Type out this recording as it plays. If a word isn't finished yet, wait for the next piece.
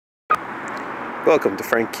Welcome to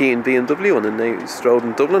Frank Keane BMW on the nice road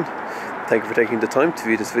in Dublin. Thank you for taking the time to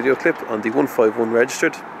view this video clip on the 151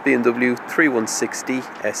 registered BMW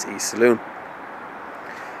 316D SE Saloon.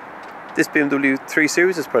 This BMW 3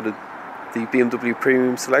 Series is part of the BMW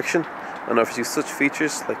Premium Selection and offers you such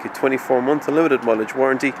features like a 24-month unlimited mileage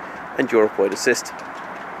warranty and Europe-wide assist.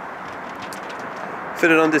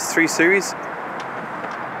 Fitted on this 3 Series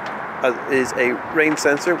is a rain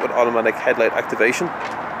sensor with automatic headlight activation,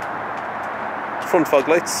 front fog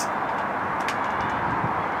lights,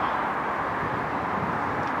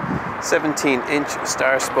 17-inch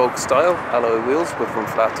star spoke style alloy wheels with front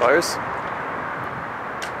flat tyres,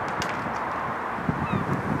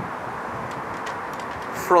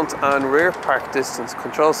 front and rear park distance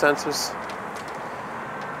control sensors,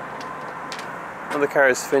 and the car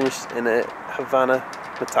is finished in a Havana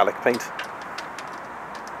metallic paint.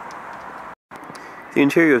 The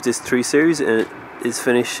interior of this 3 Series is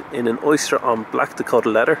finished in an oyster on black Dakota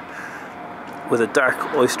leather with a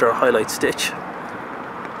dark oyster highlight stitch,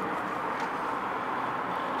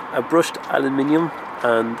 a brushed aluminium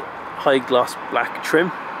and high gloss black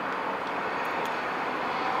trim,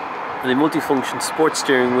 and a multifunction sports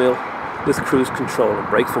steering wheel with cruise control and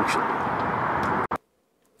brake function.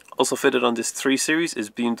 Also fitted on this 3 Series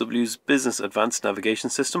is BMW's Business Advanced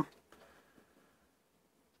Navigation System,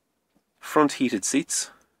 front heated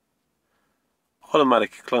seats,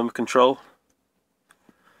 automatic climate control,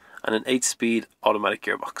 and an 8-speed automatic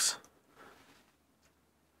gearbox.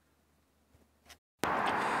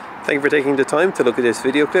 Thank you for taking the time to look at this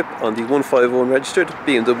video clip on the 151 registered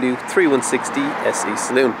BMW 316D SE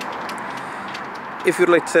Saloon. If you'd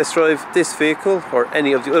like to test drive this vehicle or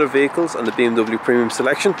any of the other vehicles on the BMW Premium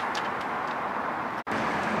Selection,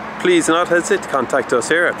 please do not hesitate to contact us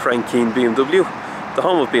here at Frank Keane BMW, the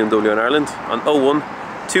home of BMW in Ireland, on 01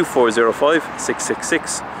 2405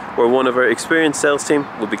 666, where one of our experienced sales team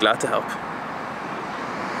will be glad to help.